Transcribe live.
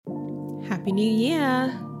Happy New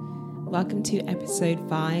Year! Welcome to episode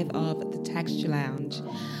 5 of the Texture Lounge.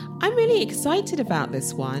 I'm really excited about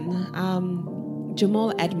this one.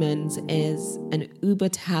 Jamal Edmonds is an uber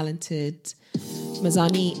talented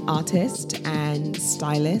Mizani artist and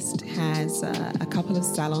stylist, has a couple of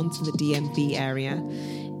salons in the DMV area.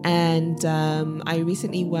 And I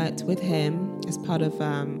recently worked with him as part of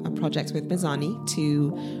a project with Mizani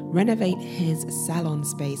to renovate his salon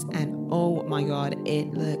space. And oh my God,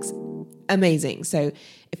 it looks amazing. So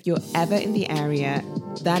if you're ever in the area,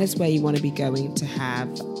 that is where you want to be going to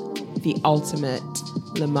have the ultimate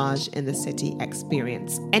L'Image in the City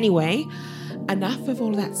experience. Anyway, enough of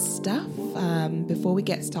all that stuff. Before we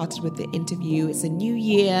get started with the interview, it's a new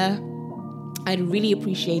year. I'd really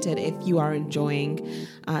appreciate it if you are enjoying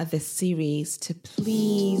this series to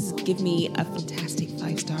please give me a fantastic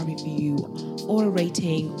 5-star review or a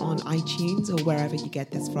rating on iTunes or wherever you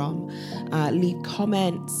get this from. Leave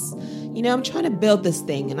comments. You know, I'm trying to build this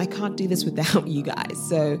thing and I can't do this without you guys.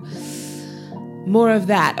 So more of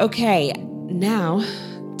that. Okay, now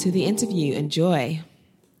to the interview. Enjoy.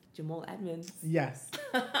 Jamal Edmonds. Yes.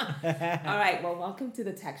 All right, well, welcome to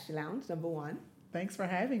the Texture Lounge, number 1. Thanks for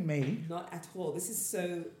having me. Not at all. This is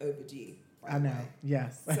so overdue. I know.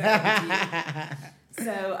 Yes. So overdue.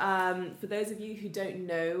 So for those of you who don't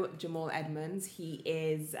know Jamal Edmonds, he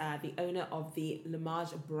is the owner of the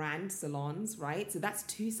L'Image brand salons, right? So that's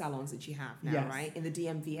 2 salons that you have now, Yes. right? In the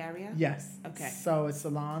DMV area? Yes. Okay. So it's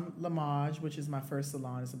Salon L'Image, which is my first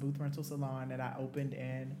salon. It's a booth rental salon that I opened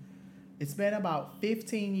in. It's been about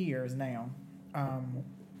 15 years now.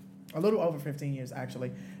 A little over 15 years,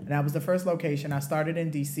 actually. And that was the first location. I started in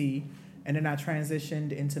D.C., and then I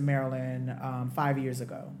transitioned into Maryland 5 years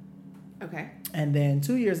ago. Okay. And then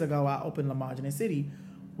 2 years ago, I opened L'Image in the City,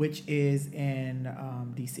 which is in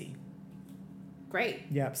D.C. Great.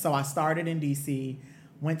 Yep. So I started in D.C.,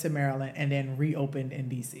 went to Maryland, and then reopened in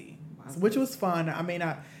D.C., Wow. which was fun. I mean,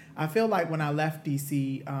 I feel like when I left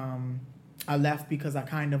D.C., I left because I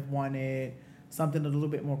kind of wanted something a little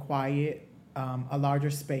bit more quiet, a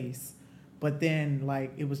larger space. But then,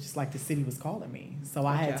 like, it was just like the city was calling me. So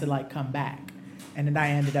I had to, like, come back. And then I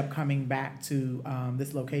ended up coming back to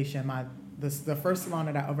this location. The first salon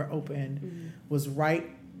that I ever opened was right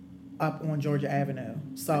up on Georgia Avenue.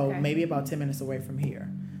 So maybe about 10 minutes away from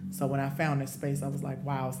here. So when I found this space, I was like,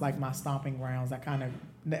 wow, it's like my stomping grounds. I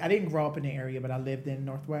didn't grow up in the area, but I lived in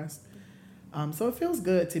Northwest. So it feels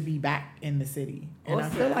good to be back in the city. And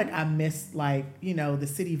Awesome. I feel like I missed, like, you know, the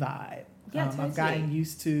city vibe. Yeah, totally. I've gotten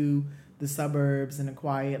used to the suburbs and the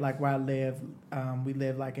quiet, like where I live. We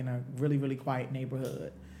live like in a really, really quiet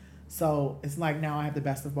neighborhood. So it's like now I have the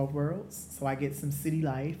best of both worlds. So I get some city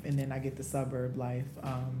life and then I get the suburb life,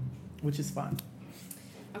 which is fun.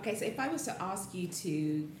 Okay, so if I was to ask you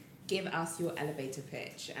to give us your elevator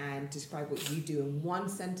pitch and describe what you do in one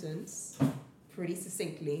sentence, pretty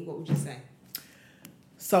succinctly, what would you say?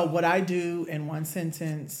 So what I do in one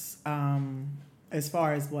sentence, as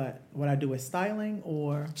far as what I do with styling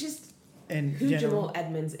or just in who general? Jamal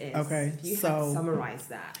Edmonds is. Okay, If you had so- to summarize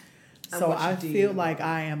that. and So what you I do. feel like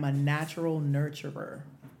I am a natural nurturer.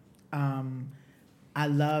 I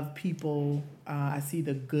love people. I see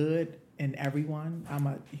the good in everyone. I'm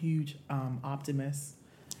a huge optimist.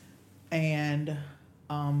 And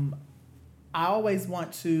I always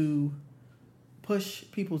want to push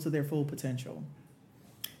people to their full potential.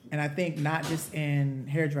 And I think not just in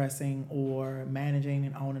hairdressing or managing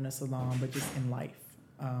and owning a salon, but just in life.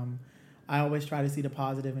 I always try to see the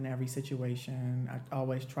positive in every situation. I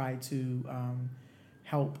always try to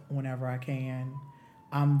help whenever I can.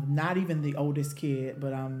 I'm not even the oldest kid,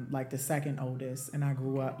 but I'm like the second oldest. And I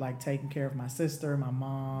grew up like taking care of my sister, my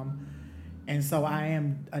mom. And so I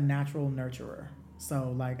am a natural nurturer.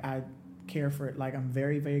 So like I care for it. Like I'm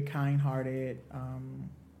very, very kind-hearted,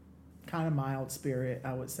 kind of mild spirit,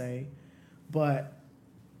 I would say. But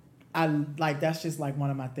I like, that's just like one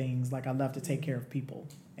of my things. Like I love to take care of people.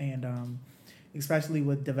 And especially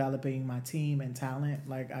with developing my team and talent,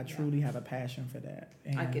 like I truly have a passion for that.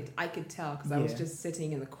 And I could tell because I was just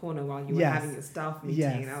sitting in the corner while you were Yes. having your staff meeting,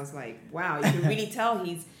 Yes. and I was like, "Wow, you can really tell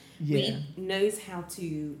he's Yeah. really knows how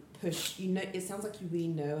to push." You know, it sounds like you really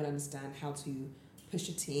know and understand how to push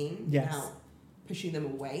a team Yes. without pushing them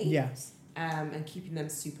away, Yes. and keeping them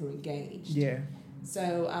super engaged. Yeah.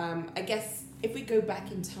 So I guess if we go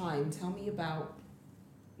back in time, tell me about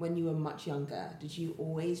when you were much younger. Did you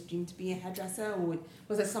always dream to be a hairdresser, or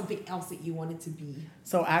was there something else that you wanted to be?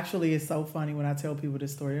 So actually, it's so funny when I tell people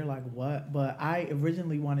this story. They're like, "What?" But I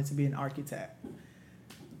originally wanted to be an architect.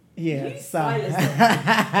 Yeah, You so stylists,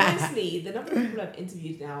 honestly, the number of people I've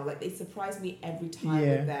interviewed now, like they surprise me every time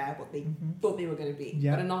Yeah. with their what they thought they were going to be.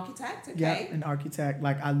 Yep. But an architect, okay. yeah, an architect.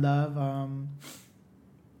 Like I love,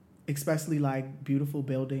 especially like beautiful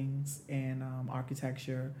buildings and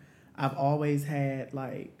architecture. I've always had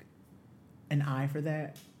like an eye for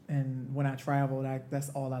that, and when I travel, that's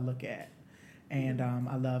all I look at. And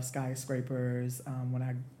I love skyscrapers. When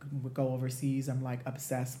I would go overseas, I'm like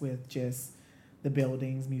obsessed with just the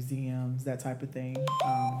buildings, museums, that type of thing.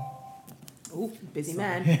 Ooh, busy So-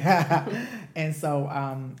 man. And so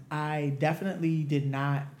I definitely did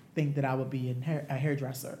not think that I would be a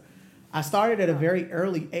hairdresser. I started at a very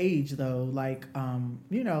early age, though, like,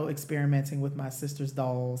 experimenting with my sister's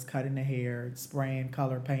dolls, cutting the hair, spraying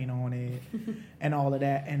color paint on it, and all of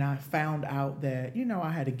that. And I found out that,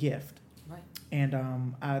 I had a gift. Right. And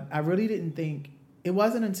I really didn't think, it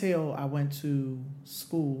wasn't until I went to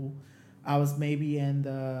school, I was maybe in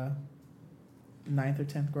the 9th or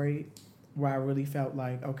 10th grade, where I really felt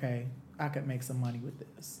like, okay, I could make some money with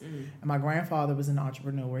this. And my grandfather was an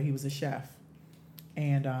entrepreneur. He was a chef.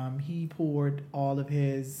 And he poured all of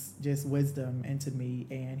his just wisdom into me,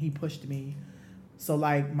 and he pushed me. So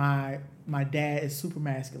like my dad is super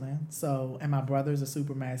masculine, and my brothers are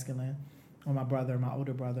super masculine, or my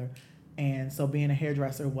older brother. And so being a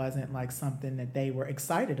hairdresser wasn't like something that they were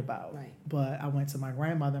excited about. Right. But I went to my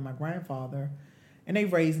grandmother and my grandfather, and they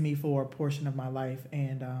raised me for a portion of my life.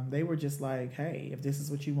 And they were just like, hey, if this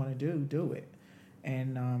is what you want to do it.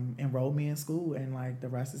 And enrolled me in school, and like the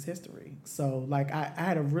rest is history. So like I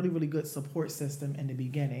had a really, really good support system in the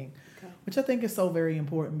beginning, which I think is so very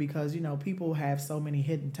important, because people have so many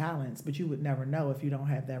hidden talents, but you would never know if you don't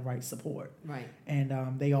have that right support. Right.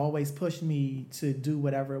 And they always pushed me to do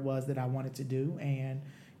whatever it was that I wanted to do, and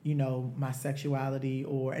my sexuality,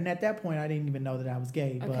 and at that point I didn't even know that I was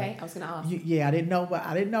gay. Okay, but I was going to ask. Yeah, I didn't know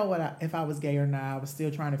if I was gay or not. I was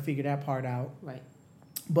still trying to figure that part out. Right.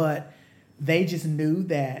 But they just knew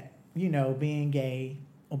that, being gay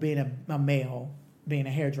or being a male, being a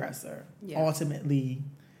hairdresser, ultimately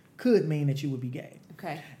could mean that you would be gay.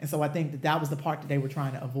 Okay. And so I think that was the part that they were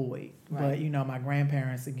trying to avoid. Right. But, my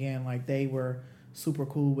grandparents, again, like they were super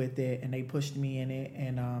cool with it, and they pushed me in it.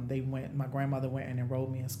 And my grandmother went and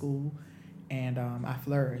enrolled me in school, and I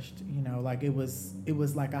flourished. Like it was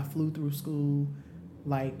like I flew through school.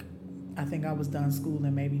 Like I think I was done school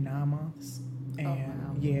in maybe 9 months. And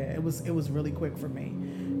wow. yeah, it was really quick for me.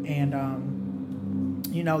 And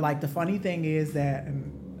like the funny thing is that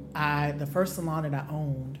the first salon that I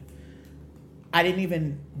owned, I didn't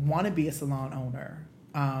even want to be a salon owner.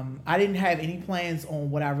 I didn't have any plans on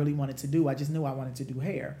what I really wanted to do. I just knew I wanted to do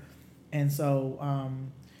hair. And so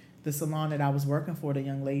the salon that I was working for, the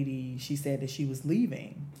young lady, she said that she was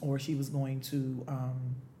leaving, or she was going to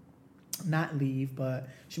not leave, but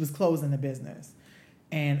she was closing the business.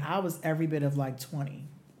 And I was every bit of like 20.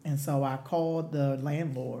 And so I called the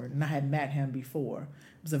landlord, and I had met him before.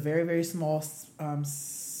 It was a very, very small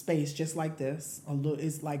space, just like this.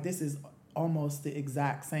 It's like this is almost the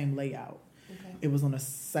exact same layout. Okay. It was on the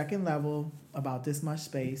second level, about this much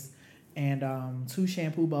space, and 2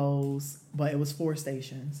 shampoo bowls, but it was 4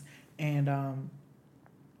 stations. And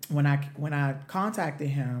when I contacted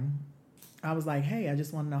him, I was like, hey, I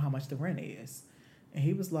just want to know how much the rent is. And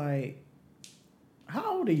he was like,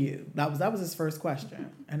 how old are you? That was his first question.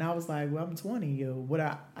 And I was like, well, I'm 20.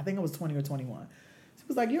 I think I was 20 or 21. He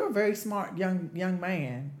was like, you're a very smart young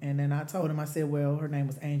man. And then I told him, I said, well, her name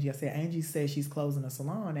was Angie. I said, Angie says she's closing a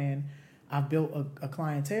salon, and I've built a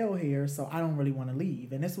clientele here, so I don't really want to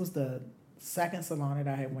leave. And this was the second salon that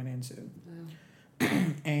I had went into. Wow.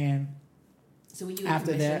 And so were you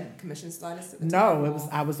after commission stylist at the no, time?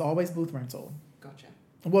 I was always booth rental. Gotcha.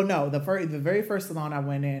 Well, no, the very first salon I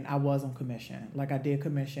went in, I was on commission. Like I did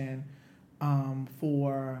commission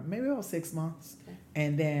for maybe about 6 months. Okay.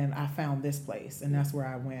 And then I found this place, and that's where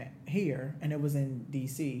I went here, and it was in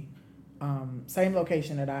DC. Same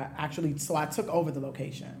location that so I took over the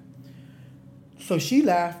location. So she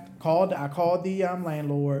left, I called the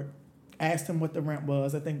landlord, asked him what the rent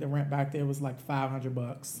was. I think the rent back there was like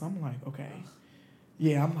 $500. I'm like, okay.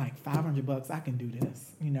 Yeah, I'm like, $500, I can do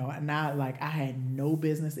this. And I had no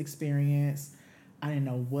business experience. I didn't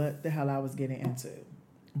know what the hell I was getting into.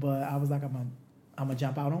 But I was like, I'm gonna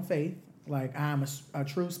jump out on faith. Like, I'm a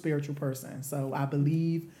true spiritual person. So I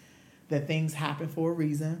believe that things happen for a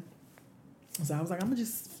reason. So I was like, I'm gonna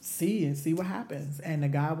just see what happens. And the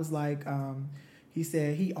guy was like, he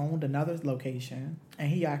said he owned another location, and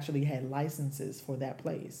he actually had licenses for that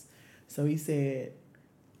place. So he said,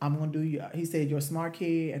 he said, you're a smart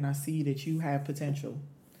kid, and I see that you have potential.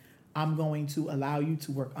 I'm going to allow you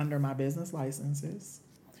to work under my business licenses.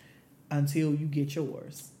 until you get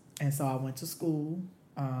yours. And so I went to school.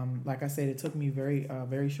 Like I said, it took me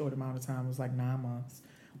very short amount of time. It was like 9 months.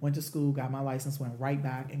 Went to school, got my license, went right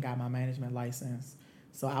back and got my management license.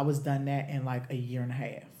 So I was done that in like a year and a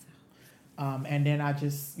half. And then I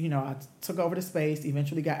just, I took over the space,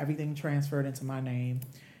 eventually got everything transferred into my name.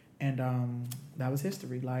 And that was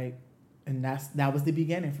history. And that was the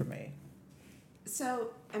beginning for me. So,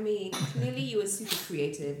 I mean, clearly you were super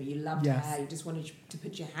creative and you loved hair. You just wanted to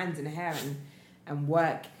put your hands in hair and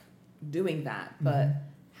work doing that. But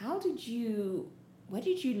where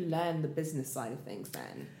did you learn the business side of things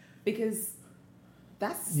then? Because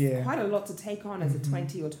that's quite a lot to take on as a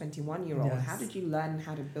 20 or 21-year-old. Yes. How did you learn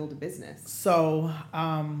how to build a business? So,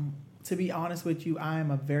 to be honest with you, I am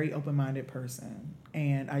a very open-minded person.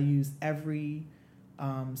 And I use every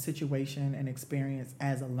situation and experience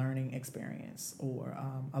as a learning experience, or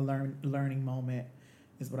a learning moment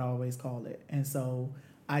is what I always call it. And so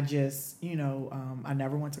I just, I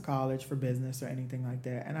never went to college for business or anything like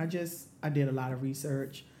that. And I did a lot of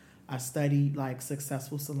research. I studied like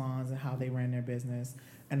successful salons and how they ran their business.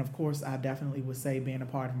 And of course, I definitely would say being a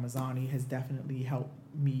part of Mazzani has definitely helped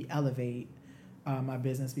me elevate my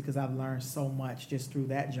business, because I've learned so much just through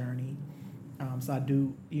that journey. So I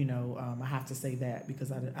do, I have to say that,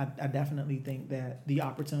 because I definitely think that the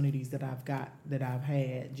opportunities that I've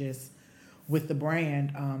had just with the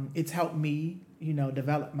brand, it's helped me,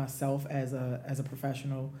 develop myself as a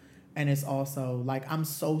professional. And it's also like, I'm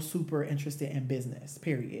so super interested in business,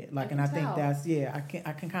 period. Like, and I think that's,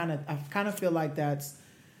 I kind of feel like that's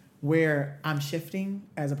where I'm shifting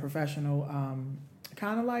as a professional.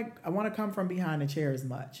 Kind of like, I want to come from behind the chair as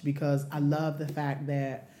much, because I love the fact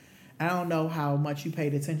that, I don't know how much you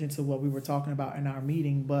paid attention to what we were talking about in our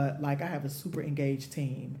meeting, but like, I have a super engaged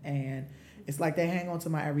team, and it's like they hang on to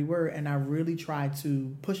my every word, and I really try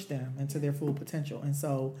to push them into their full potential. And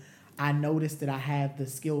so I noticed that I have the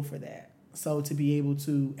skill for that. So to be able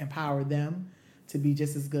to empower them to be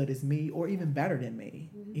just as good as me, or even better than me,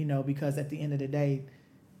 because at the end of the day,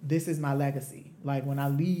 this is my legacy. Like, when I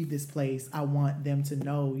leave this place, I want them to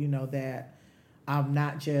know, that I'm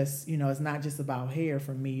not just, it's not just about hair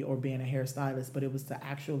for me or being a hairstylist, but it was to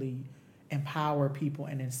actually empower people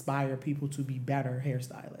and inspire people to be better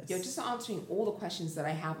hairstylists. You're just answering all the questions that I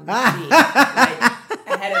have on the sheet, like,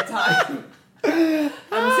 ahead of time.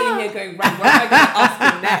 I'm sitting here going, right, what am I going to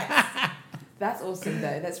ask him next? That's awesome,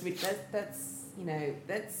 though. That's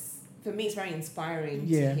for me, it's very inspiring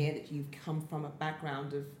to hear that you've come from a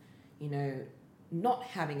background of, not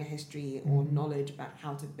having a history or knowledge about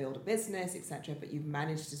how to build a business, etc. But you've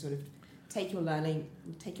managed to sort of take your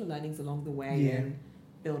learnings along the way and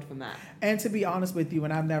build from that. And to be honest with you,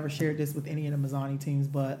 and I've never shared this with any of the Mazzani teams,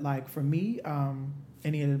 but like for me,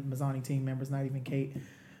 any of the Mazzani team members, not even Kate,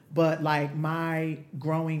 but like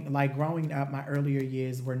growing up, my earlier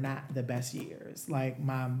years were not the best years. Like,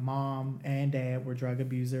 my mom and dad were drug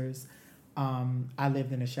abusers. I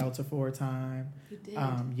lived in a shelter for a time. You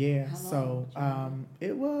did? So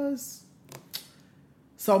it was.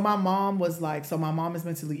 So my mom is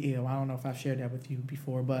mentally ill. I don't know if I've shared that with you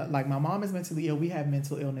before, but like, my mom is mentally ill. We have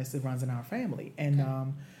mental illness that runs in our family,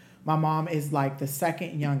 and my mom is like the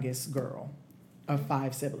second youngest girl of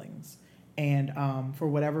 5 siblings. And for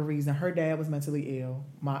whatever reason, her dad was mentally ill.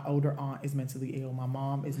 My older aunt is mentally ill. My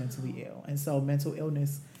mom is mentally ill. And so mental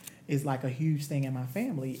illness is like a huge thing in my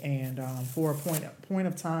family. And for a point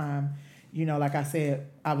of time, like I said,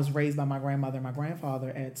 I was raised by my grandmother and my grandfather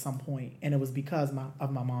at some point, and it was because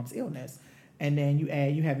of my mom's illness. And then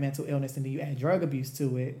you have mental illness, and then you add drug abuse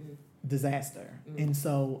to it, disaster. And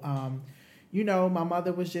so, my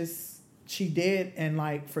mother was just, she did. And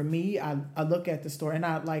like, for me, I look at the story, and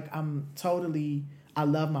I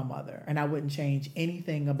love my mother, and I wouldn't change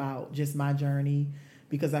anything about just my journey,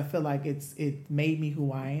 because I feel like it made me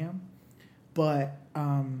who I am. But,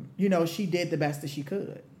 she did the best that she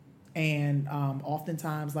could. And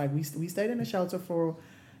oftentimes, like, we stayed in the shelter for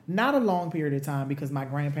not a long period of time, because my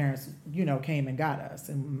grandparents, came and got us,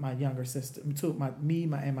 and my younger sister,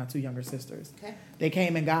 and my 2 younger sisters. Okay. They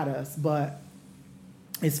came and got us. But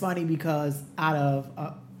it's funny, because I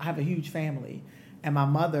have a huge family, and my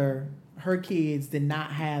mother, her kids did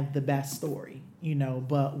not have the best story,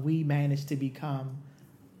 but we managed to become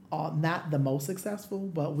not the most successful,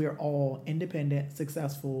 but we're all independent,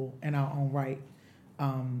 successful in our own right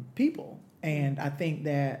people. And I think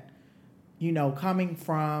that, coming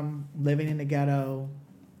from living in the ghetto,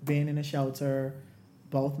 being in a shelter,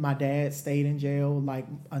 both my dad stayed in jail like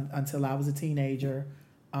until I was a teenager.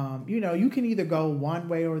 You can either go one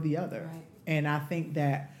way or the other. Right. And I think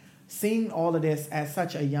that seeing all of this as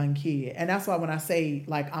such a young kid. And that's why when I say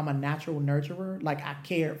like I'm a natural nurturer, like I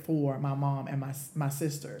cared for my mom and my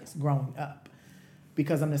sisters growing up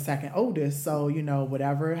because I'm the second oldest. So, you know,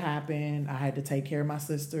 whatever happened, I had to take care of my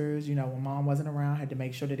sisters. You know, when mom wasn't around, I had to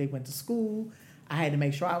make sure that they went to school. I had to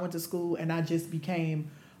make sure I went to school. And I just became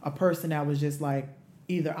a person that was just like,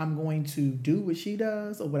 either I'm going to do what she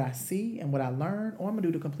does or what I see and what I learn, or I'm going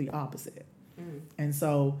to do the complete opposite. And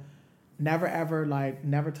so never ever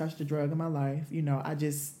never touched a drug in my life. You know,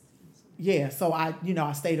 so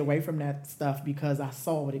I stayed away from that stuff because I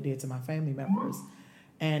saw what it did to my family members.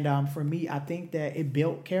 And for me, I think that it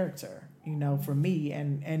built character, you know, for me.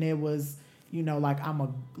 And it was, you know,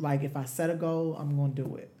 if I set a goal, I'm going to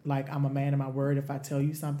do it. Like I'm a man of my word. If I tell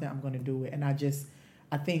you something, I'm going to do it. And I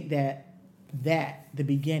think that the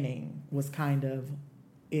beginning was kind of,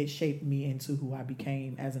 it shaped me into who I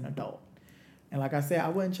became as an adult. And like I said, I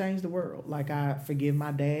wouldn't change the world. Like I forgive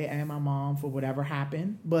my dad and my mom for whatever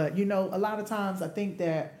happened. But, you know, a lot of times I think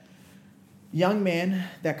that young men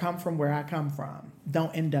that come from where I come from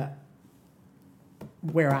don't end up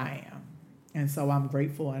where I am. And so I'm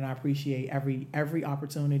grateful and I appreciate every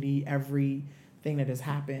opportunity, everything that has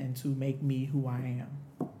happened to make me who I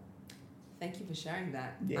am. Thank you for sharing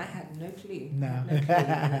that. Yeah. I had no clue. No.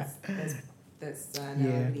 I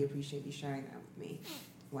really appreciate you sharing that with me.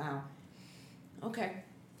 Wow. Okay.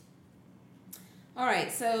 All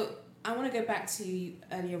right. So I want to go back to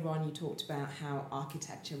earlier on. You talked about how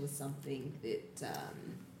architecture was something that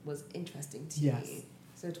was interesting to you.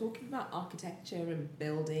 So talking about architecture and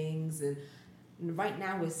buildings, and right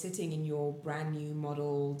now we're sitting in your brand new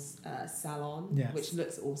modeled salon, which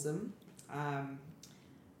looks awesome.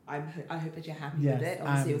 I hope that you're happy with it.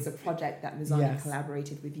 Obviously, it was a project that Mazzani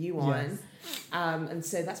collaborated with you on. And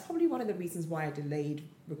so that's probably one of the reasons why I delayed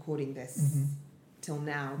recording this till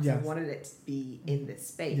now, because I wanted it to be in this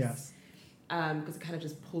space. Because it kind of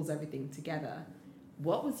just pulls everything together.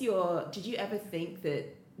 Did you ever think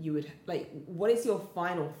that you would, what is your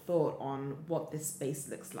final thought on what this space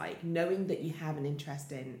looks like, knowing that you have an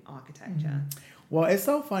interest in architecture? Well, it's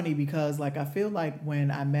so funny because, I feel like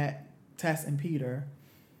when I met Tess and Peter,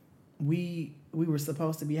 we were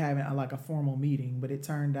supposed to be having a formal meeting, but it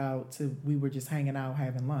turned out we were just hanging out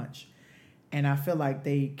having lunch. And I feel like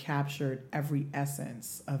they captured every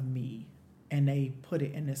essence of me and they put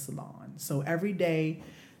it in the salon. So every day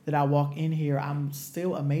that I walk in here, I'm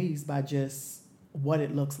still amazed by just what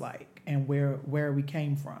it looks like and where we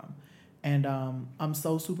came from. And I'm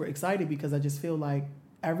so super excited because I just feel like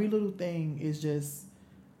every little thing is just,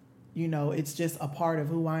 it's just a part of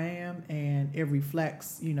who I am, and it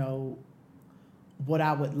reflects, what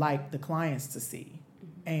I would like the clients to see.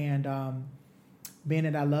 And being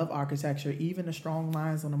that I love architecture, even the strong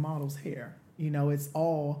lines on the model's hair, it's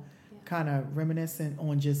all kind of reminiscent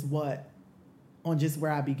on just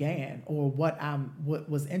where I began or what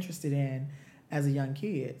was interested in as a young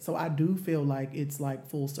kid. So I do feel like it's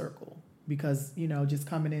full circle because, just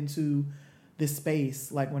coming into this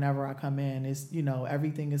space, whenever I come in, it's,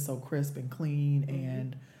 everything is so crisp and clean,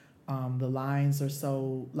 and the lines are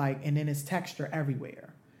so and then it's texture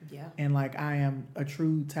everywhere. Yeah. And I am a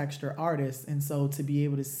true texture artist. And so to be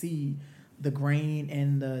able to see the grain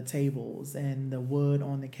in the tables and the wood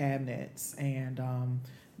on the cabinets and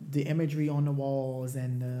the imagery on the walls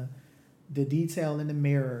and the detail in the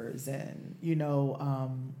mirrors and,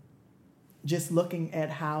 just looking at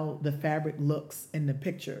how the fabric looks in the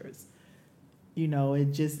pictures,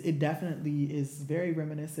 it definitely is very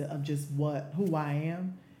reminiscent of just who I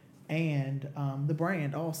am. And the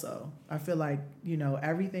brand also. I feel like,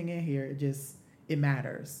 everything in here, it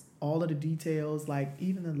matters. All of the details,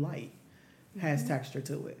 even the light has texture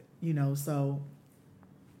to it, So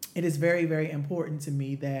it is very, very important to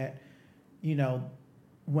me that,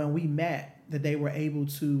 when we met, that they were able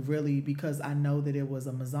to really, because I know that it was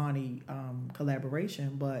a Mazzani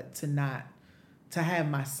collaboration, but to have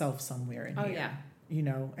myself somewhere in here.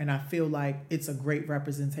 Yeah. And I feel like it's a great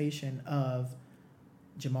representation of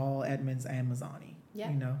Jamal Edmonds and Mazzani.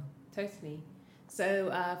 Yeah, totally.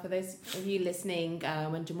 So for those of you listening,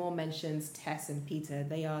 when Jamal mentions Tess and Peter,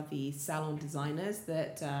 they are the salon designers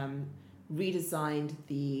that redesigned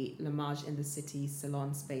the L'Image in the City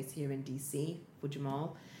salon space here in DC for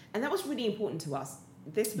Jamal. And that was really important to us.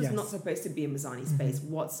 This was not supposed to be a Mazzani space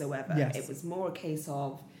whatsoever. Yes. It was more a case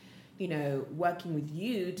of, working with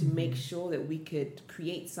you to make sure that we could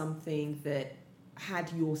create something that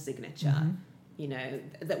had your signature.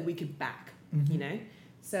 That we could back,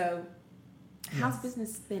 So how's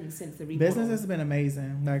business been since the remodel? Business has been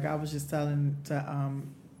amazing. I was just telling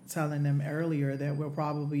them earlier that we'll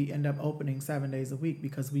probably end up opening 7 days a week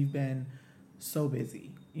because we've been so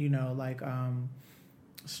busy, you know, like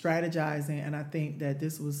strategizing. And I think that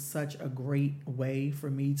this was such a great way for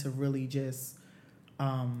me to really just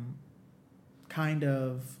kind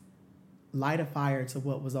of light a fire to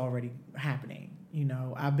what was already happening. You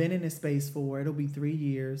know, I've been in this space for, it'll be 3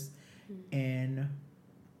 years in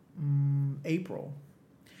April.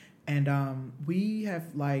 And we have,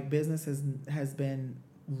 like, business has been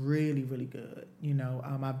really, really good. You know,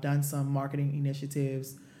 I've done some marketing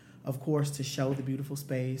initiatives, of course, to show the beautiful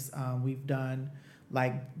space. We've done,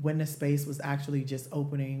 like, when the space was actually just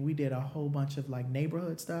opening, we did a whole bunch of, like,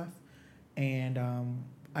 neighborhood stuff. And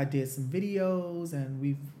I did some videos, and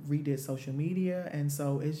we've redid social media. And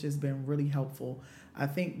so it's just been really helpful. I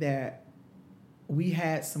think that we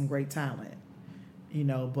had some great talent, you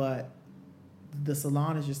know, but the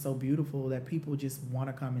salon is just so beautiful that people just want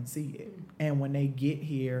to come and see it. And when they get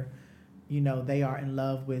here, you know, they are in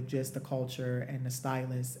love with just the culture and the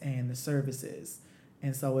stylists and the services.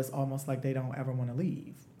 And so it's almost like they don't ever want to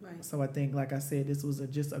leave. Right. So I think, like I said, this was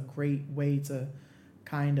just a great way to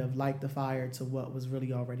kind of light the fire to what was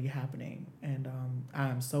really already happening. And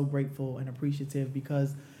I'm so grateful and appreciative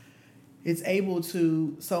because it's able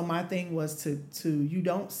to, so my thing was to you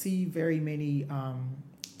don't see very many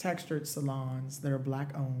textured salons that are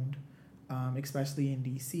Black owned, especially in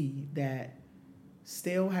DC, that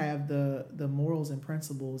still have the morals and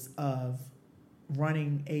principles of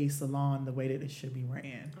running a salon the way that it should be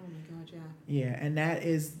ran. Oh my God, yeah. Yeah, and that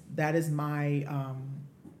is my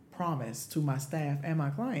promise to my staff and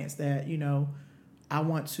my clients, that, you know, I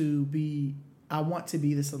want to be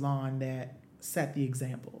the salon that set the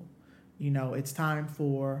example. You know, it's time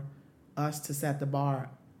for us to set the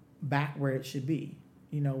bar back where it should be.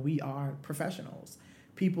 You know, we are professionals.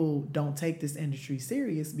 People don't take this industry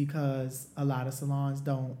serious because a lot of salons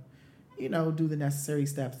don't, you know, do the necessary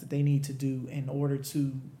steps that they need to do in order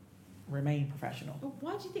to remain professional. But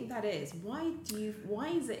why do you think that is? Why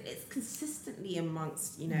is it's consistently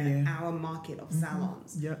amongst, you know, our market of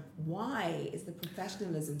salons? Yep. Why is the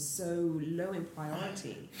professionalism so low in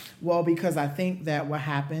priority? Well, because I think that what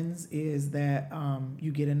happens is that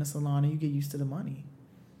you get in the salon and you get used to the money.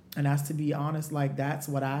 And that's, to be honest, like, that's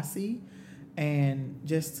what I see. And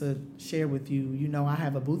just to share with you, you know, I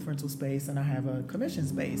have a booth rental space and I have a commission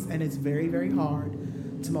space, and it's very, very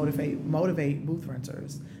hard to motivate booth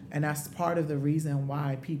renters. And that's part of the reason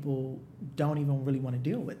why people don't even really want to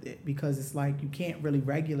deal with it, because it's like you can't really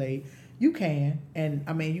regulate. You can, and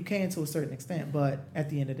I mean, you can to a certain extent, but at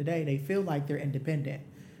the end of the day, they feel like they're independent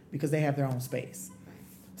because they have their own space.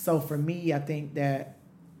 So for me, I think that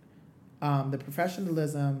the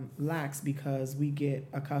professionalism lacks because we get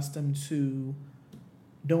accustomed to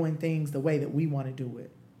doing things the way that we want to do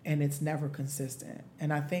it, and it's never consistent.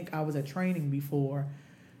 And I think I was at training before,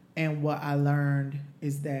 and what I learned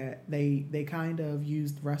is that they kind of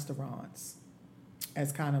used restaurants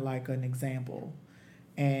as kind of like an example.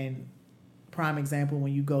 And prime example,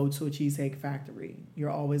 when you go to a Cheesecake Factory,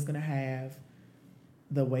 you're always going to have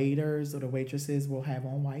the waiters or the waitresses will have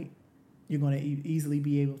on white. You're going to easily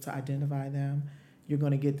be able to identify them. You're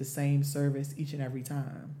going to get the same service each and every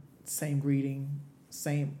time. Same greeting,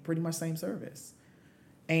 pretty much same service.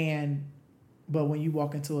 But when you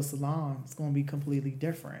walk into a salon, it's going to be completely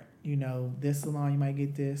different. You know, this salon you might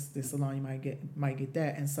get this salon you might get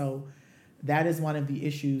that. And so that is one of the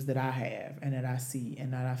issues that I have and that I see,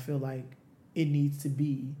 and that I feel like it needs to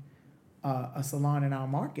be a salon in our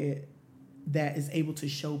market that is able to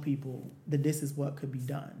show people that this is what could be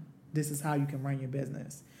done. This is how you can run your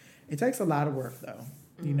business. It takes a lot of work, though.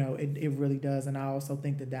 Mm-hmm. You know, it really does. And I also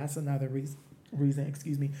think that that's another reason,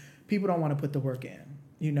 people don't want to put the work in,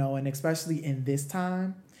 you know, and especially in this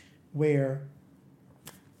time where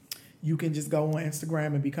you can just go on Instagram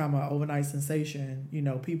and become an overnight sensation. You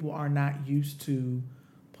know, people are not used to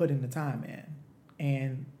putting the time in.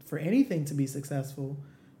 And for anything to be successful,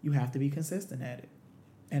 you have to be consistent at it.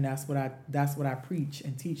 And that's what I preach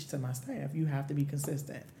and teach to my staff. You have to be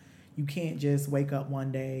consistent. You can't just wake up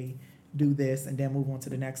one day, do this, and then move on to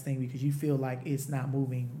the next thing because you feel like it's not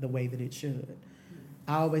moving the way that it should.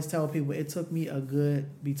 I always tell people it took me a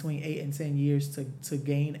good between 8 and 10 years to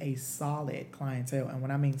gain a solid clientele. And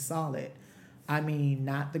when I mean solid, I mean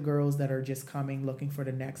not the girls that are just coming looking for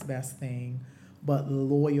the next best thing, but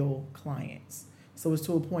loyal clients. So it's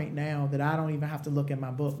to a point now that I don't even have to look at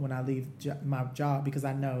my book when I leave my job, because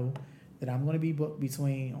I know that I'm going to be booked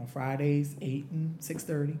between on Fridays 8 and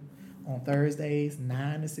 6:30, on Thursdays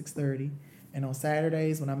 9 to 6:30, and on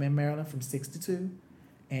Saturdays when I'm in Maryland from 6 to 2,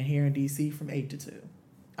 and here in DC from 8 to 2.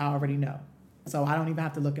 I already know. So I don't even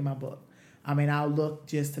have to look at my book. I mean, I'll look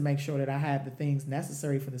just to make sure that I have the things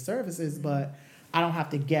necessary for the services, but I don't have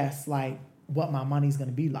to guess like what my money's going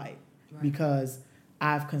to be like, Right. because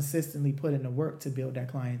I've consistently put in the work to build that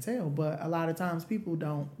clientele. But a lot of times people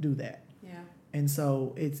don't do that. Yeah. And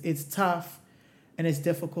so it's tough and it's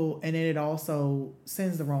difficult. And then it also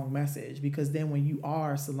sends the wrong message, because then when you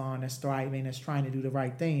are a salon that's thriving, that's trying to do the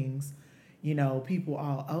right things, you know, people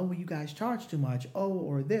are, oh, you guys charge too much. Oh,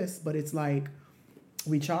 or this. But it's like,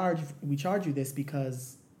 we charge you this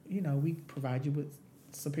because, you know, we provide you with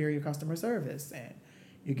superior customer service, and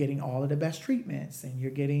you're getting all of the best treatments, and you're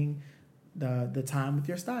getting the time with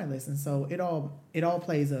your stylist. And so it all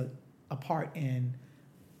plays a part in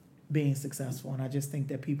being successful. And I just think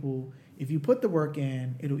that people, if you put the work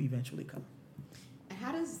in, it'll eventually come. And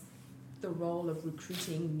how does the role of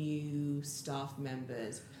recruiting new staff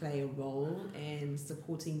members play a role in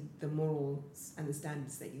supporting the morals and the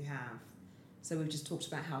standards that you have? So we've just talked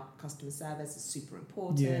about how customer service is super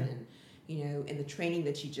important, Yeah. and you know, in the training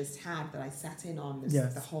that you just had that I sat in on,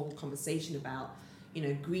 Yes. the whole conversation about, you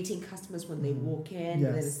know, greeting customers when they Mhm. walk in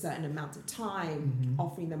Yes. within a certain amount of time, Mhm.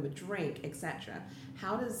 offering them a drink, etc.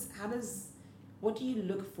 What do you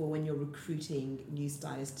look for when you're recruiting new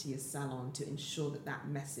stylists to your salon to ensure that that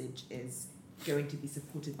message is going to be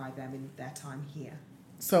supported by them in their time here?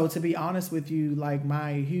 So to be honest with you, like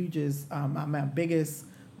my biggest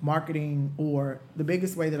marketing, or the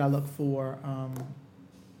biggest way that I look for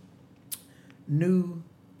new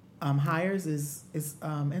hires is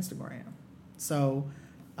Instagram. So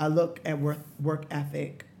I look at work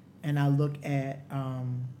ethic, and I look at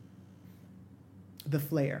the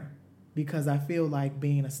flair, because I feel like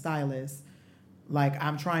being a stylist, like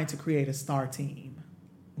I'm trying to create a star team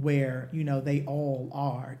where, you know, they all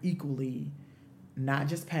are equally not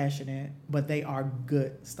just passionate, but they are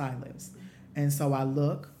good stylists. And so I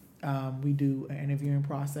look, we do an interviewing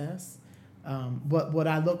process. What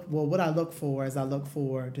I look for is I look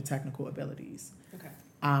for the technical abilities. Okay.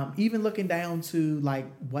 Even looking down to like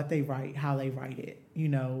what they write, how they write it. You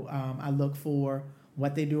know, I look for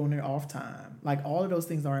what they do on their off time. Like all of those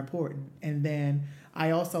things are important. And then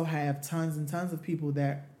I also have tons and tons of people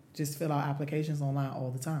that just fill out applications online all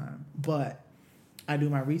the time. But I do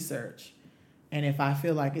my research. And if I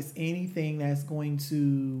feel like it's anything that's going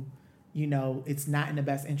to, you know, it's not in the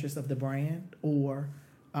best interest of the brand, or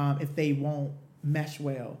if they won't mesh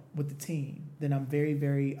well with the team, then I'm very,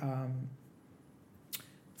 very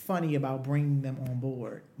funny about bringing them on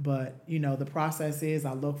board. But, you know, the process is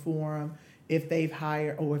I look for them. If they've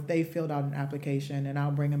hired or if they filled out an application, and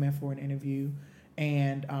I'll bring them in for an interview.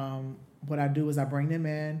 And what I do is I bring them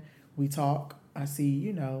in, we talk, I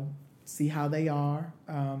see how they are.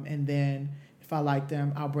 And then if I like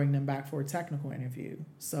them, I'll bring them back for a technical interview.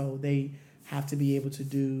 So they have to be able to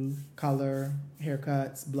do color,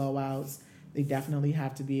 haircuts, blowouts. They definitely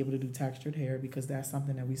have to be able to do textured hair, because that's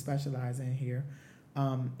something that we specialize in here.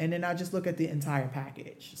 And then I just look at the entire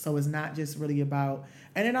package. So it's not just really about,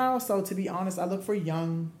 and then I also, to be honest, I look for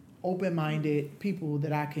young, open-minded people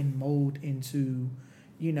that I can mold into,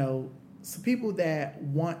 you know, some people that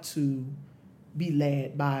want to be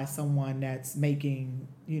led by someone that's making,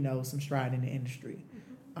 you know, some stride in the industry.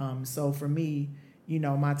 So for me, you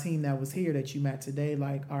know, my team that was here that you met today,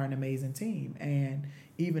 like, are an amazing team. And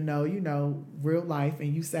even though, you know, real life,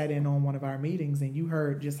 and you sat in on one of our meetings and you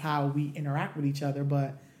heard just how we interact with each other,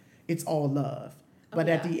 but it's all love. But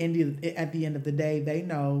at the end of the day, they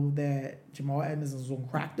know that Jamal Edmonds is going to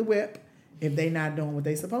crack the whip if they're not doing what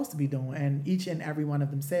they're supposed to be doing. And each and every one of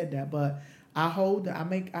them said that. But I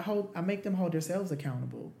make them hold themselves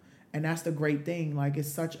accountable. And that's the great thing. Like, it's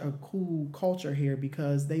such a cool culture here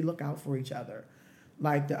because they look out for each other.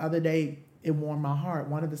 Like the other day, it warmed my heart.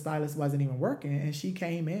 One of the stylists wasn't even working, and she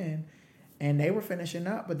came in and they were finishing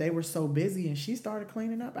up, but they were so busy, and she started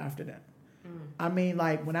cleaning up after them. I mean,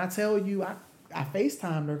 like, when I tell you, I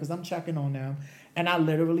FaceTimed her because I'm checking on them. And I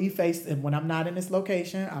literally when I'm not in this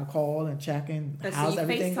location, I'll call and check in. How's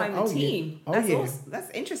everything going? FaceTime the team. Yeah. Oh, yeah. Awesome. That's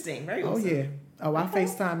interesting. Very awesome. Oh, yeah. Oh, I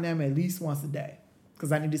FaceTime them at least once a day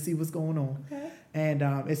because I need to see what's going on. Okay. And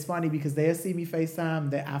it's funny because they'll see me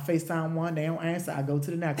FaceTime. I FaceTime one, they don't answer. I go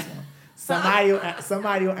to the next one.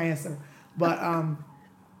 Somebody will answer. But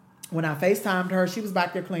when I FaceTimed her, she was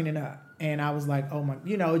back there cleaning up. And I was like, oh, my,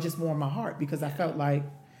 you know, it just warmed my heart because I felt like,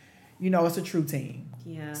 you know, it's a true team.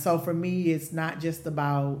 Yeah. So for me, it's not just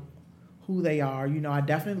about who they are. You know, I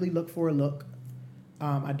definitely look for a look.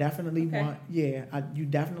 I definitely you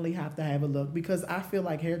definitely have to have a look because I feel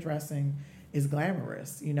like hairdressing is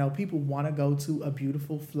glamorous. You know, people want to go to a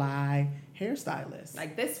beautiful, fly hairstylist.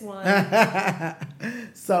 Like this one.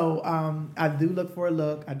 So I do look for a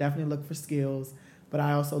look. I definitely look for skills, but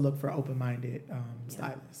I also look for open-minded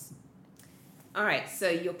stylists. All right, so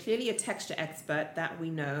you're clearly a texture expert, that we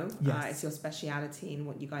know. Yes. It's your speciality in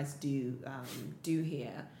what you guys do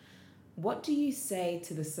here. What do you say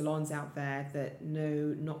to the salons out there that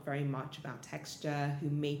know not very much about texture, who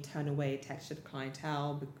may turn away a textured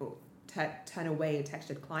clientele, or turn away a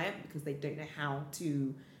textured client because they don't know how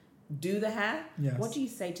to do the hair? Yes. What do you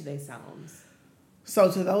say to those salons? So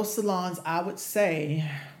to those salons, I would say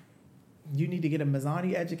you need to get a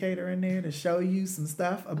Mizani educator in there to show you some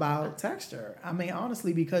stuff about texture. I mean,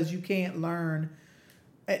 honestly, because you can't learn,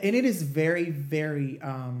 and it is very, very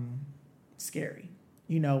scary.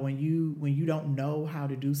 You know, when you don't know how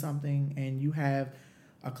to do something, and you have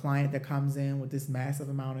a client that comes in with this massive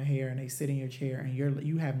amount of hair, and they sit in your chair, and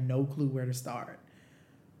you have no clue where to start.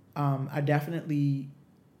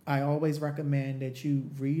 I always recommend that you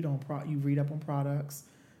read up on products.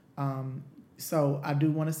 So I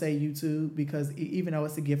do want to say YouTube, because even though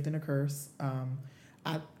it's a gift and a curse,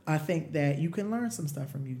 I think that you can learn some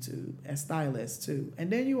stuff from YouTube as stylists too.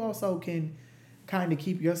 And then you also can kind of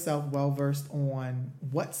keep yourself well versed on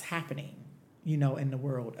what's happening, you know, in the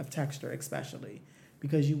world of texture, especially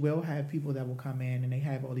because you will have people that will come in and they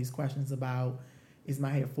have all these questions about, is my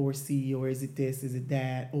hair 4C, or is it this, is it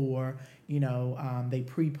that, or, you know, they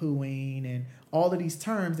pre-pooing and all of these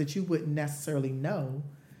terms that you wouldn't necessarily know,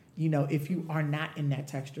 you know, if you are not in that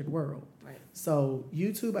textured world. Right. So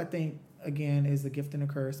YouTube, I think, again, is a gift and a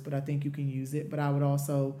curse, but I think you can use it. But I would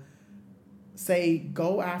also say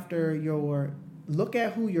go after look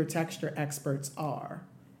at who your texture experts are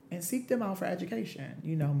and seek them out for education.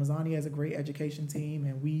 You know, Mizani has a great education team,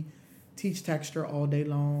 and we teach texture all day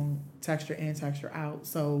long, texture in, texture out.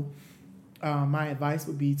 So my advice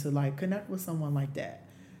would be to connect with someone like that.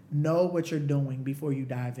 Know what you're doing before you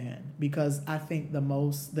dive in, because I think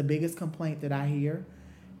the biggest complaint that I hear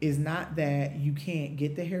is not that you can't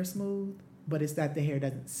get the hair smooth, but it's that the hair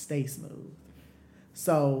doesn't stay smooth.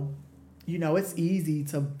 So, you know, it's easy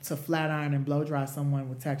to flat iron and blow dry someone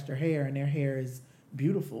with textured hair, and their hair is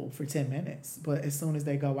beautiful for 10 minutes. But as soon as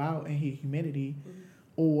they go out and hit humidity,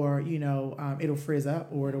 or, you know, it'll frizz up,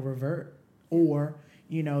 or it'll revert, or,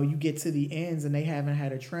 you know, you get to the ends and they haven't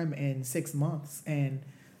had a trim in 6 months, and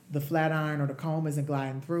the flat iron or the comb isn't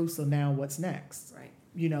gliding through. So now what's next? Right.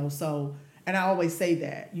 You know, so, and I always say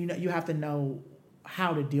that, you know, you have to know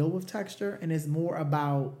how to deal with texture, and it's more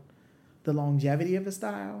about the longevity of the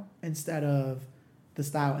style instead of the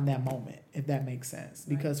style in that moment, if that makes sense.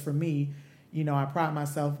 Right. Because for me, you know, I pride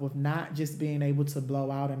myself with not just being able to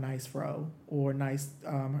blow out a nice fro or a nice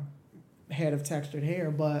head of textured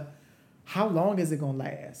hair, but how long is it going to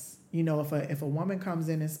last? You know, if a woman comes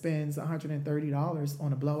in and spends $130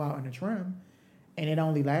 on a blowout and a trim, and it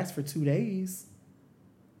only lasts for 2 days,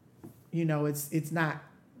 you know, it's not,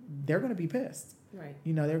 they're going to be pissed. Right.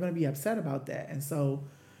 You know, they're going to be upset about that. And so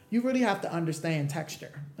you really have to understand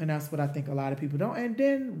texture. And that's what I think a lot of people don't. And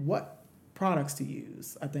then what products to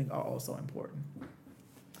use, I think, are also important.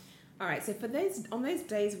 All right, so on those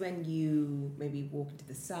days when you maybe walk into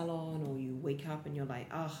the salon, or you wake up and you're like,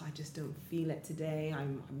 oh, I just don't feel it today. I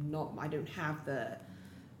don't have the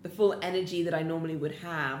full energy that I normally would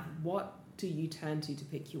have. What do you turn to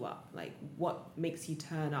pick you up? Like, what makes you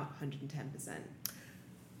turn up 110%?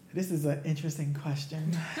 This is an interesting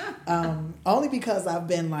question. Only because I've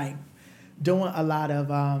been doing a lot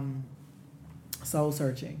of soul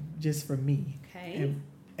searching just for me. Okay.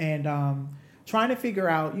 And trying to figure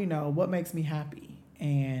out, you know, what makes me happy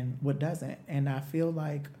and what doesn't. And I feel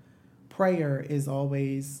like prayer is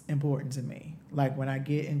always important to me. Like when I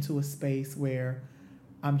get into a space where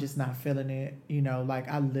I'm just not feeling it, you know,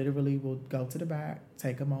 I literally will go to the back,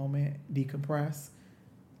 take a moment, decompress,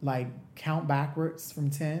 count backwards from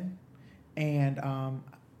 10 and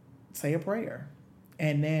say a prayer.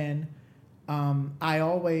 And then I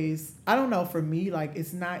don't know, for me,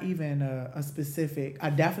 it's not even a specific,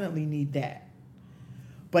 I definitely need that.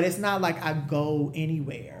 But it's not like I go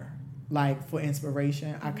anywhere, for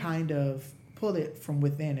inspiration. I kind of pull it from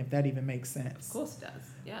within, if that even makes sense. Of course it does,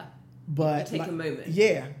 yeah. But you take a moment.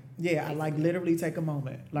 Yeah. I literally take a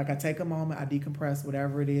moment. I take a moment, I decompress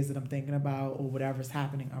whatever it is that I'm thinking about or whatever's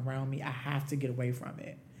happening around me. I have to get away from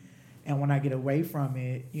it. And when I get away from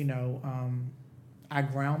it, you know, I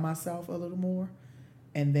ground myself a little more,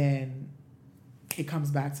 and then it comes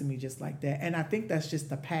back to me just like that. And I think that's just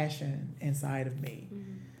the passion inside of me. Mm-hmm.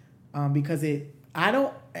 Because and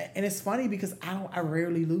it's funny because I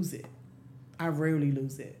rarely lose it.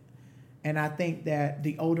 And I think that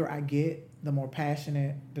the older I get, the more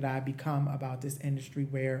passionate that I become about this industry,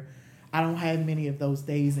 where I don't have many of those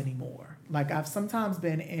days anymore. I've sometimes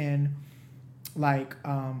been in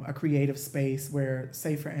a creative space where,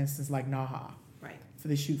 say for instance, Naha, right, for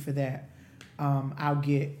the shoot for that. I'll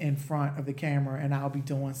get in front of the camera and I'll be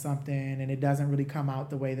doing something and it doesn't really come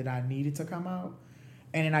out the way that I need it to come out.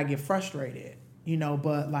 And then I get frustrated, you know,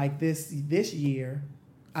 but like this year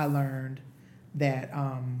I learned that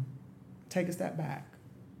take a step back.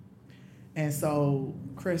 And so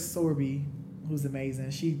Chris Sorby, who's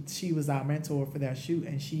amazing, she was our mentor for that shoot,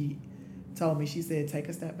 and she told me, she said, take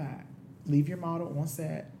a step back. Leave your model on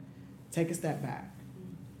set. Take a step back.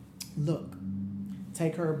 Look.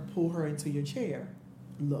 Take her, pull her into your chair.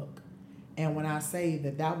 Look. And when I say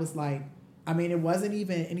that was like, I mean, it wasn't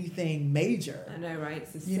even anything major. I know, right?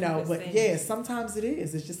 It's the you know, but things. yeah, sometimes it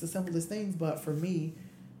is. It's just the simplest things. But for me,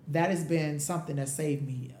 that has been something that saved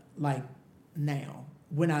me, like, now,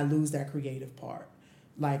 when I lose that creative part.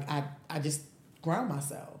 Like, I just ground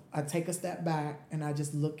myself. I take a step back and I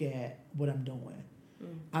just look at what I'm doing.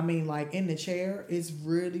 I mean, like, in the chair, it's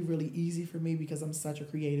really, really easy for me because I'm such a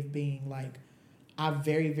creative being. Like, I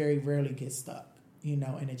very, very rarely get stuck, you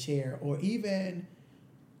know, in a chair. Or even,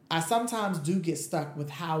 I sometimes do get stuck with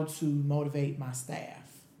how to motivate my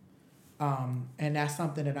staff. And that's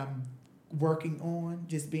something that I'm working on,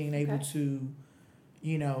 just being able to,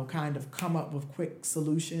 you know, kind of come up with quick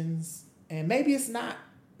solutions. And maybe it's not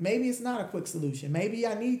a quick solution. Maybe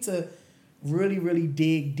I need to really, really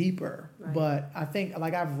dig deeper. Right. But I think,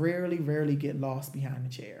 like, I rarely get lost behind the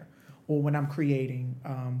chair or when I'm creating.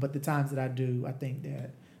 But the times that I do, I think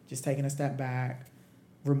that just taking a step back,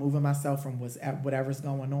 removing myself from whatever's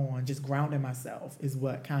going on, just grounding myself is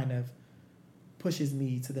what kind of pushes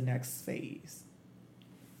me to the next phase.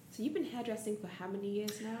 So you've been hairdressing for how many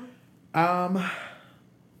years now?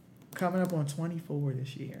 Coming up on 24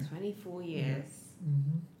 this year. 24 years.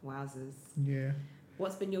 Mm-hmm. Wowzers. Yeah.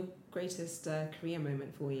 What's been your greatest career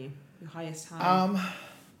moment for you? Your highest high?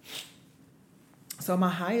 So my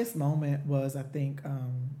highest moment was, I think,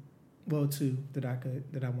 two that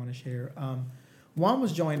I want to share. One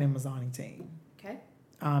was joining Mazzani team. Okay.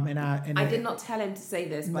 And I did not tell him to say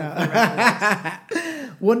this, but no.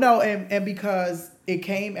 Well, no, and because it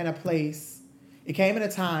came in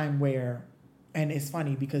a time where, and it's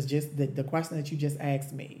funny because just the question that you just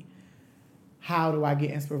asked me, how do I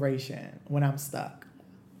get inspiration when I'm stuck?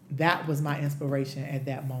 That was my inspiration at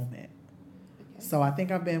that moment. Okay. So I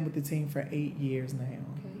think I've been with the team for 8 years now.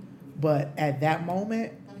 Okay. But at that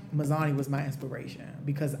moment, Mazzani was my inspiration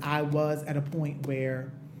because I was at a point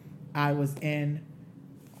where I was at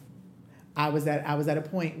a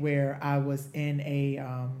point where I was in a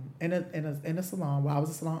salon where I was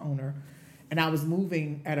a salon owner, and I was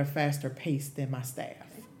moving at a faster pace than my staff,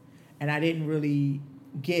 and I didn't really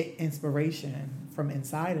get inspiration from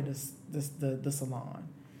inside of the salon.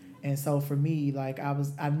 And so for me, like,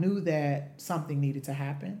 I knew that something needed to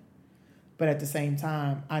happen, but at the same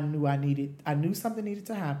time, I knew something needed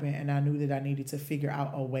to happen, and I knew that I needed to figure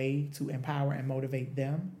out a way to empower and motivate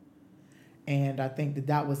them. And I think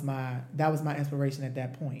that was my inspiration at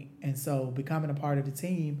that point. And so becoming a part of the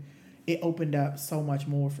team, it opened up so much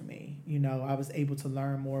more for me. You know, I was able to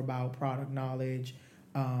learn more about product knowledge,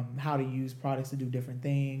 how to use products to do different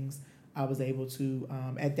things. I was able to,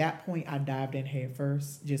 at that point, I dived in head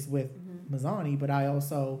first just with Mazzani, but I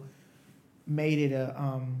also made it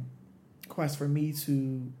a quest for me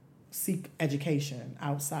to seek education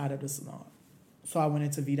outside of the salon. So I went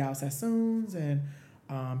into Vidal Sassoons and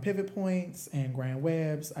Pivot Points and Grand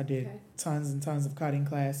Webs. I did tons and tons of cutting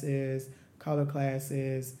classes, color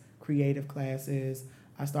classes, creative classes.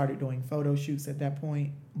 I started doing photo shoots at that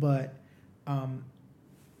point, but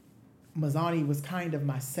Mazzani was kind of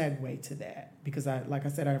my segue to that because I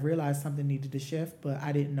realized something needed to shift, but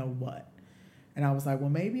I didn't know what. And I was like, well,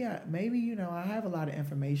 maybe you know, I have a lot of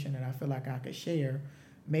information that I feel like I could share.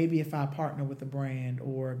 Maybe if I partner with a brand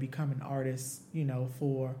or become an artist, you know,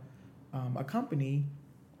 for a company,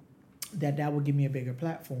 that would give me a bigger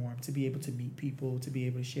platform to be able to meet people, to be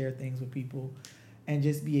able to share things with people, and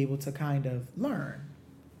just be able to kind of learn.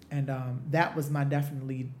 And that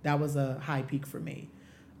was a high peak for me.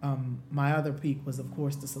 My other peak was, of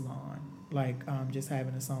course, the salon, like just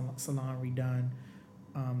having a salon redone.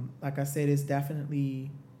 Like I said, it's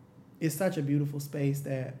such a beautiful space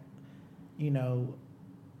that, you know,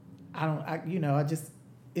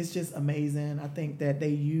 it's just amazing. I think that they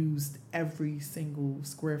used every single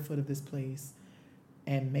square foot of this place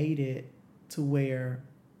and made it to where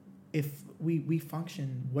if we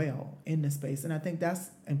function well in this space. And I think that's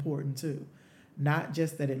important too. Not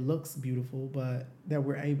just that it looks beautiful, but that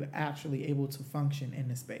we're actually able to function in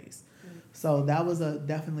the space. So that was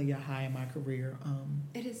definitely a high in my career.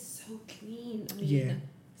 It is so clean. I mean,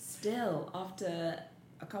 still after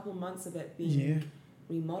a couple months of it being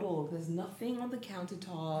remodel. There's nothing on the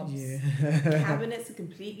countertops. Yeah. Cabinets are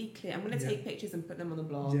completely clear. I'm going to take pictures and put them on the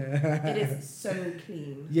blog. Yeah. It is so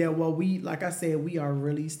clean. Yeah, well, like I said, we are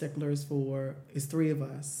really sticklers for, it's three of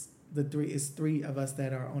us. It's three of us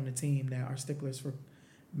that are on the team that are sticklers for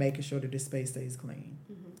making sure that this space stays clean.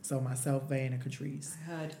 Mm-hmm. So myself, Van, and Catrice.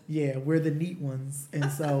 I heard. Yeah, we're the neat ones.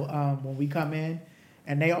 And so when we come in,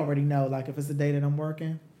 and they already know, like if it's a day that I'm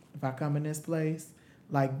working, if I come in this place,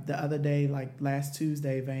 like the other day, like last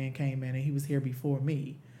Tuesday, Van came in and he was here before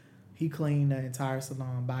me. He cleaned the entire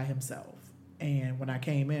salon by himself. And when I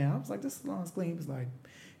came in, I was like, this salon's clean. He was like,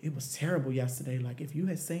 it was terrible yesterday. Like if you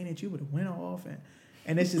had seen it, you would have went off.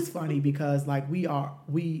 And it's just funny because like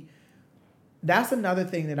that's another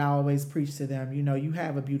thing that I always preach to them. You know, you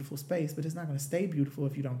have a beautiful space, but it's not going to stay beautiful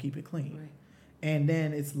if you don't keep it clean. Right. And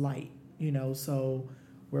then it's light, you know, so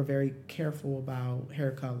we're very careful about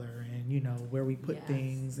hair color and, you know, where we put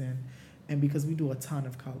things and because we do a ton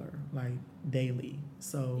of color, like daily.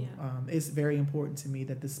 So it's very important to me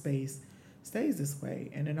that the space stays this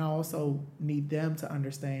way. And then I also need them to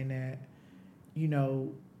understand that, you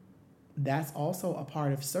know, that's also a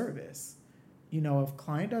part of service. You know, if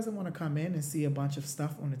client doesn't want to come in and see a bunch of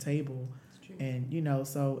stuff on the table and, you know,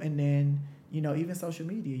 so, and then, you know, even social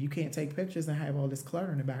media, you can't take pictures and have all this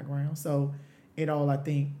clutter in the background. So it all, I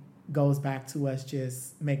think, goes back to us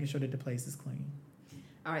just making sure that the place is clean.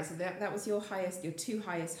 All right, so that was your two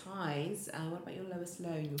highest highs. What about your lowest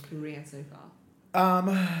low in your career so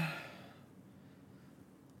far?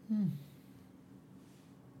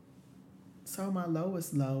 So my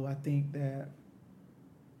lowest low, I think that,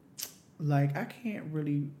 like, I can't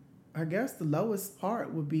really, I guess the lowest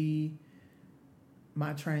part would be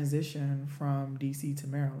my transition from DC to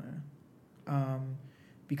Maryland.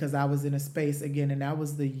 Because I was in a space again, and that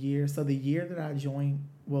was the year. So the year that I joined,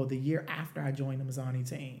 the year after I joined the Mazzani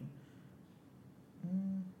team.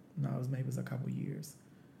 No, it was a couple years.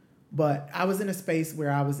 But I was in a space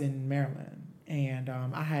where I was in Maryland, and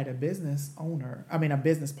I had a business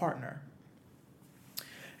partner.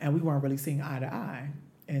 And we weren't really seeing eye to eye.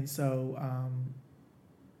 And so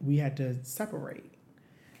we had to separate.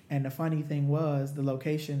 And the funny thing was, the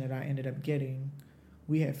location that I ended up getting,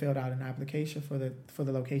 we had filled out an application for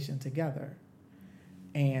the location together.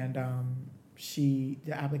 And the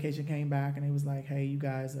application came back and it was like, hey, you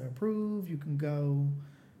guys are approved, you can go.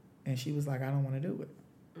 And she was like, I don't want to do it.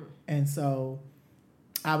 And so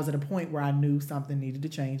I was at a point where I knew something needed to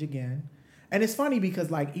change again. And it's funny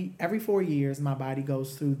because like every 4 years, my body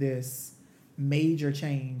goes through this major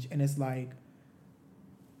change. And it's like,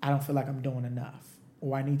 I don't feel like I'm doing enough,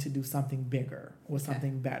 or I need to do something bigger or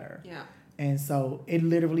something better. Yeah. And so it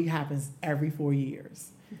literally happens every 4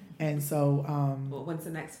 years. And so... well, when's the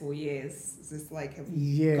next 4 years? Is this like, have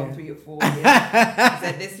you gone through your 4 years? Is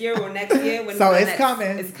that this year or next year? So it's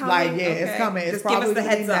coming. It's coming? Like, it's coming. It's just probably give us the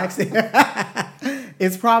heads next year.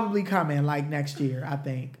 It's probably coming like next year, I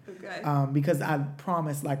think. Okay. Because I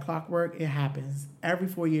promise, like clockwork, it happens every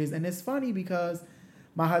 4 years. And it's funny because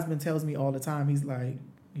my husband tells me all the time, he's like,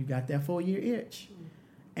 you got that 4-year itch.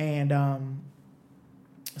 And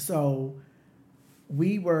so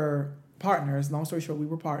we were partners. Long story short, we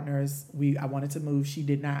were partners. I wanted to move. She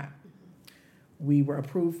did not. We were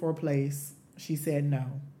approved for a place. She said no.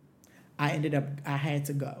 I had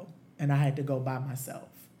to go, and I had to go by myself.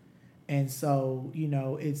 And so, you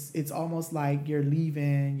know, it's almost like you're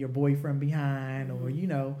leaving your boyfriend behind, or, you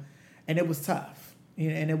know, and it was tough.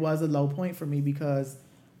 And it was a low point for me because,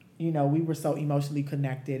 you know, we were so emotionally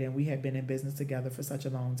connected and we had been in business together for such a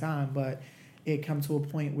long time, but it come to a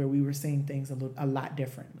point where we were seeing things a lot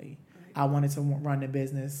differently. Right. I wanted to run the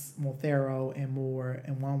business more thorough and more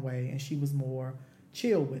in one way, and she was more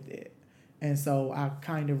chill with it. And so I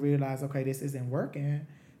kind of realized, okay, this isn't working,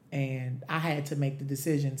 and I had to make the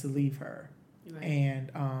decision to leave her. Right.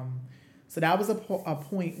 And so that was a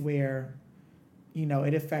point where, you know,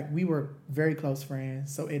 we were very close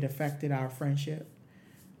friends, so it affected our friendship.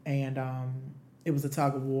 And it was a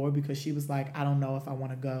tug of war because she was like, I don't know if I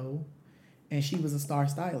want to go. And she was a star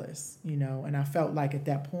stylist, you know, and I felt like at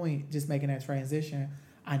that point, just making that transition,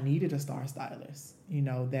 I needed a star stylist, you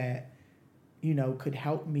know, that, you know, could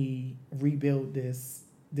help me rebuild this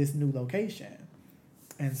new location.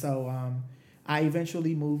 And so I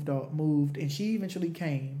eventually moved, and she eventually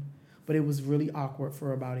came, but it was really awkward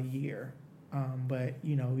for about a year. But,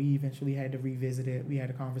 you know, we eventually had to revisit it. We had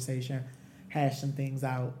a conversation, hash some things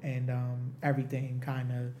out, and everything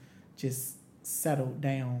kind of just settled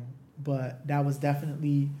down. But that was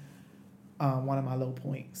definitely one of my low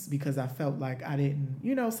points because I felt like I didn't,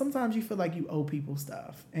 you know, sometimes you feel like you owe people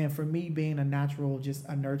stuff. And for me, being a natural, just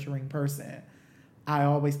a nurturing person, I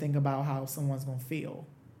always think about how someone's going to feel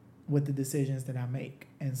with the decisions that I make.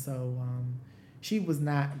 And so she was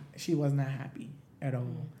not happy at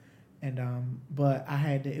all. And but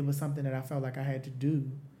it was something that I felt like I had to do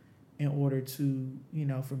in order to,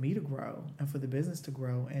 for me to grow and for the business to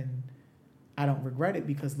grow. And I don't regret it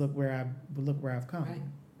because look where I've come. Right.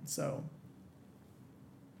 So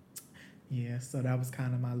yeah, so that was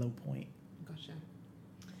kind of my low point. Gotcha.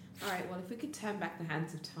 All right, well, if we could turn back the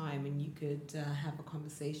hands of time and you could have a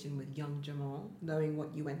conversation with young Jamal, knowing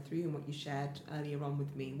what you went through and what you shared earlier on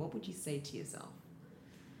with me, what would you say to yourself?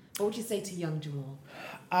 What would you say to young Jamal?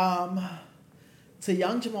 To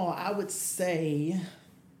young Jamal, I would say,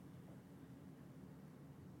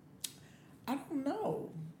 I don't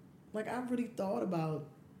know. Like, I really thought about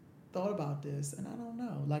this, and I don't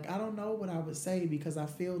know. Like, I don't know what I would say because I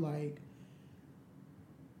feel like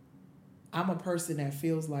I'm a person that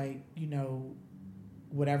feels like,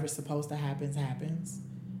 whatever's supposed to happen happens.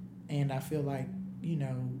 And I feel like,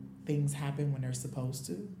 things happen when they're supposed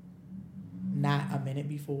to, not a minute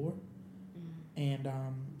before. And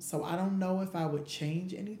so I don't know if I would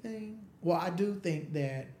change anything. Well, I do think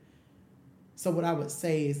that, so what I would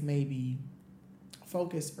say is maybe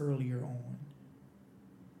focus earlier on.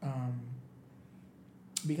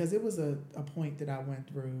 Because it was a point that I went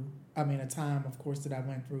through, a time, of course, that I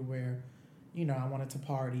went through where, I wanted to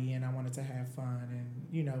party and I wanted to have fun and,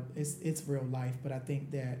 it's real life. But I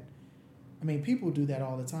think that, people do that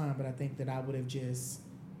all the time, but I think that I would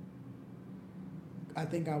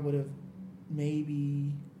have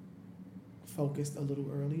maybe focused a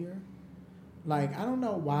little earlier. Like, I don't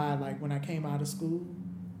know why, like when I came out of school,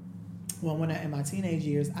 in my teenage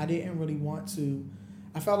years, I didn't really want to,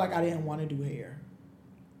 I felt like I didn't want to do hair.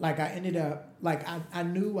 Like I ended up, like I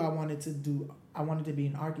knew I wanted to be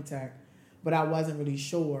an architect, but I wasn't really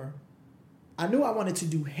sure. I knew I wanted to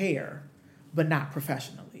do hair, but not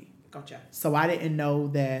professionally. Gotcha. So I didn't know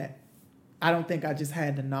that, I don't think I just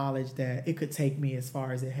had the knowledge that it could take me as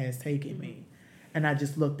far as it has taken me. And I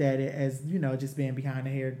just looked at it as, just being behind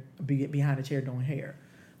the chair doing hair.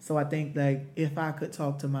 So I think like if I could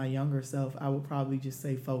talk to my younger self, I would probably just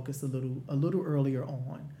say focus a little earlier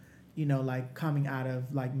on. Like coming out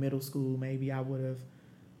of like middle school, maybe I would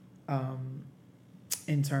have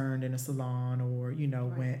interned in a salon or,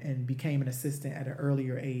 Right. went and became an assistant at an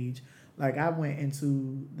earlier age. Like I went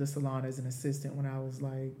into the salon as an assistant when I was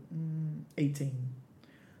like 18.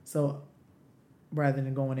 So rather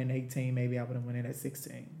than going in 18, maybe I would have went in at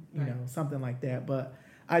 16, Right. Something like that. But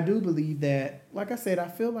I do believe that, like I said, I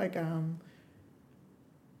feel like,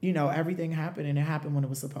 everything happened and it happened when it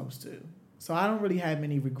was supposed to. So I don't really have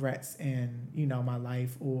many regrets in, my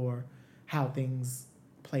life or how things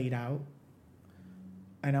played out.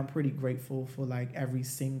 And I'm pretty grateful for like every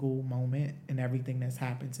single moment and everything that's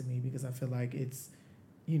happened to me because I feel like it's,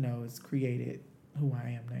 it's created who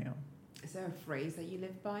I am now. Is there a phrase that you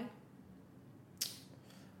live by?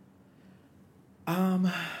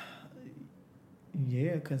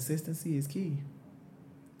 Yeah, consistency is key.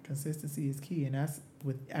 Consistency is key, and that's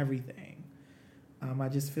with everything. I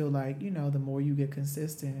just feel like, the more you get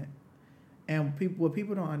consistent, and what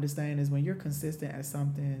people don't understand is when you're consistent at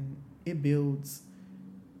something, it builds,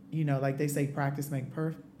 like they say, practice makes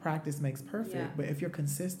perfect. Yeah. But if you're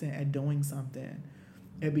consistent at doing something,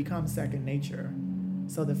 it becomes second nature.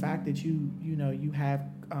 So the fact that you have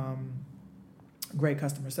great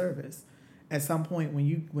customer service, at some point when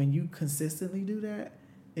you consistently do that,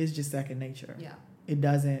 it's just second nature. Yeah. It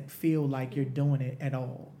doesn't feel like you're doing it at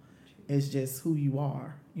all. It's just who you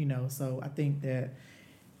are, So I think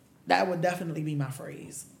that would definitely be my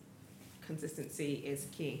phrase. Consistency is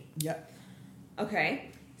key. Yep. Okay.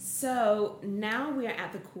 So now we're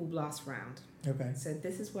at the Cool Blast round. Okay. So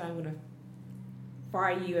this is where I'm going to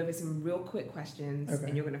fire you over some real quick questions, Okay.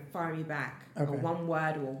 and you're going to fire me back Okay. a one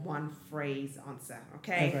word or one phrase answer.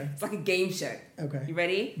 Okay? Okay. It's like a game show. Okay. You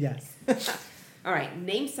ready? Yes. All right.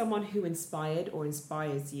 Name someone who inspired or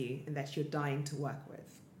inspires you and that you're dying to work with.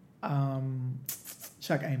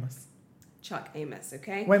 Chuck Amos. Chuck Amos.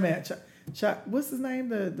 Okay. Wait a minute. Chuck. What's his name?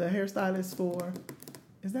 The hairstylist for?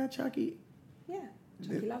 Is that Chucky? Yeah.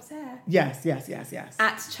 Chucky Loves Hair. Yes.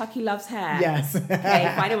 At Chucky Loves Hair. Yes.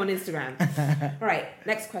 Okay, find him on Instagram. All right,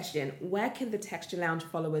 next question. Where can the Texture Lounge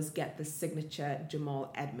followers get the signature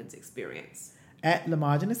Jamal Edmonds experience? At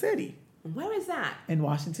Lamage in the City. And where is that? In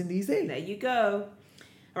Washington, D.C. There you go.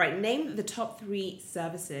 All right, name the top 3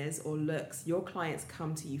 services or looks your clients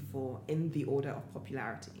come to you for in the order of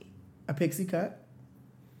popularity. A pixie cut,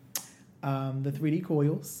 the 3D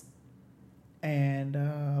coils, and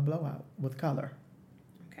a blowout with color.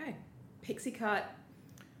 Okay. Pixie cut,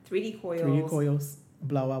 3D coils. 3D coils.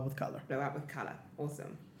 Blow out with color. Blow out with color.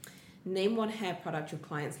 Awesome. Name one hair product your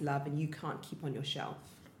clients love and you can't keep on your shelf.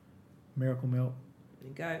 Miracle Milk. There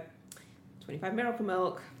you go. 25 Miracle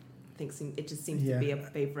Milk. I think it just seems to be a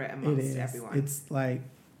favorite It amongst is. everyone. It's like,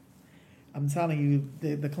 I'm telling you,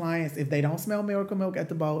 the clients, if they don't smell Miracle Milk at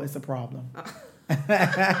the bowl, it's a problem.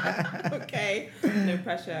 Okay. No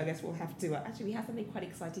pressure. I guess we'll have to. Actually, we have something quite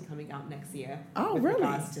exciting coming out next year. Oh, with really?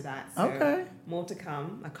 regards to that. So Okay. more to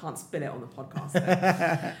come. I can't spill it on the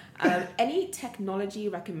podcast. Any technology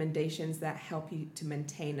recommendations that help you to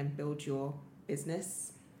maintain and build your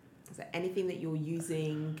business? Is there anything that you're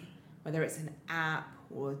using, whether it's an app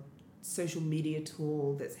or social media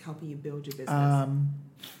tool that's helping you build your business?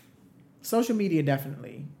 Social media,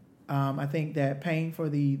 definitely. I think that paying for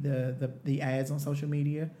the ads on social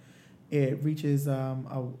media, it reaches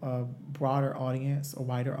a broader audience, a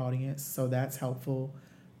wider audience, so that's helpful.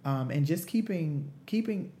 And just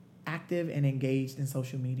keeping active and engaged in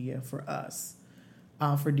social media for us.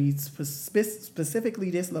 For these specifically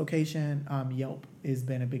this location, Yelp has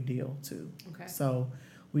been a big deal too. Okay. So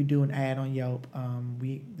we do an ad on Yelp.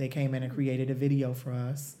 They came in and created a video for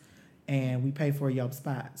us. And we pay for a Yelp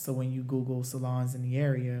spot. So when you Google salons in the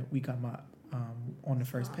area, we come up on the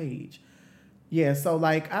first page. Yeah, so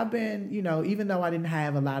like I've been, even though I didn't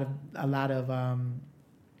have a lot of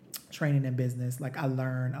training in business, like I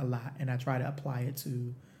learn a lot and I try to apply it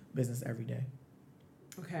to business every day.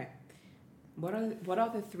 Okay. What are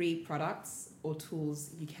the 3 products or tools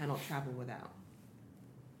you cannot travel without?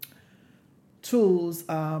 Tools,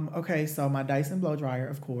 okay, so my Dyson blow dryer,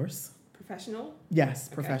 of course. Professional? Yes,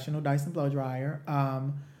 Okay. professional Dyson blow dryer.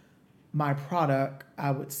 My product,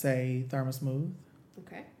 I would say ThermoSmooth.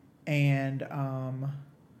 Okay. And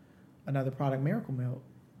another product, Miracle Milk.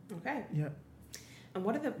 Okay. Yep. And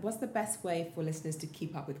what's the best way for listeners to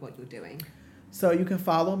keep up with what you're doing? So you can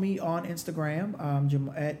follow me on Instagram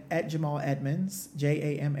at Jamal Edmonds,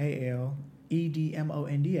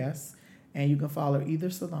 JamalEdmonds, and you can follow either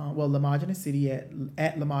salon, L'Imagine City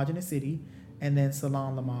at L'Imagine City, and then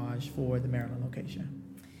Salon L'Image for the Maryland location.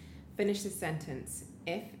 Finish the sentence.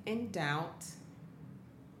 If in doubt.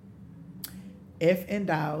 If in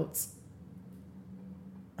doubt.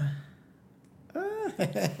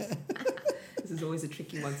 This is always a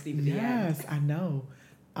tricky one to leave at the end. Yes, I know.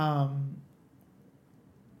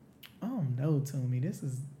 Oh no, Toomey. This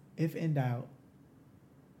is if in doubt.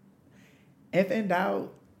 If in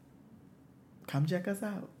doubt, come check us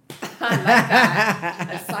out. I like that.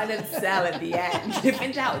 A silent sell at the end. If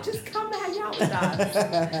in doubt, just come hang out with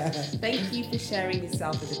us. Thank you for sharing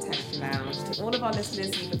yourself with the Texture Lounge. To all of our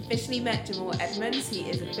listeners, you've officially met Jamal Edmonds. He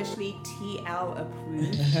is officially TL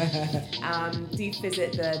approved. Do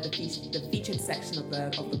visit the featured section of the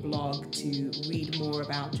blog to read more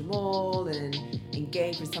about Jamal and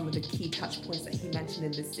engage with some of the key touch points that he mentioned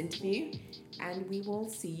in this interview. And we will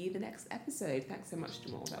see you the next episode. Thanks so much,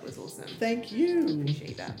 Jamal. That was awesome. Thank you.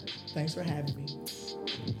 Appreciate that. Thanks for having me.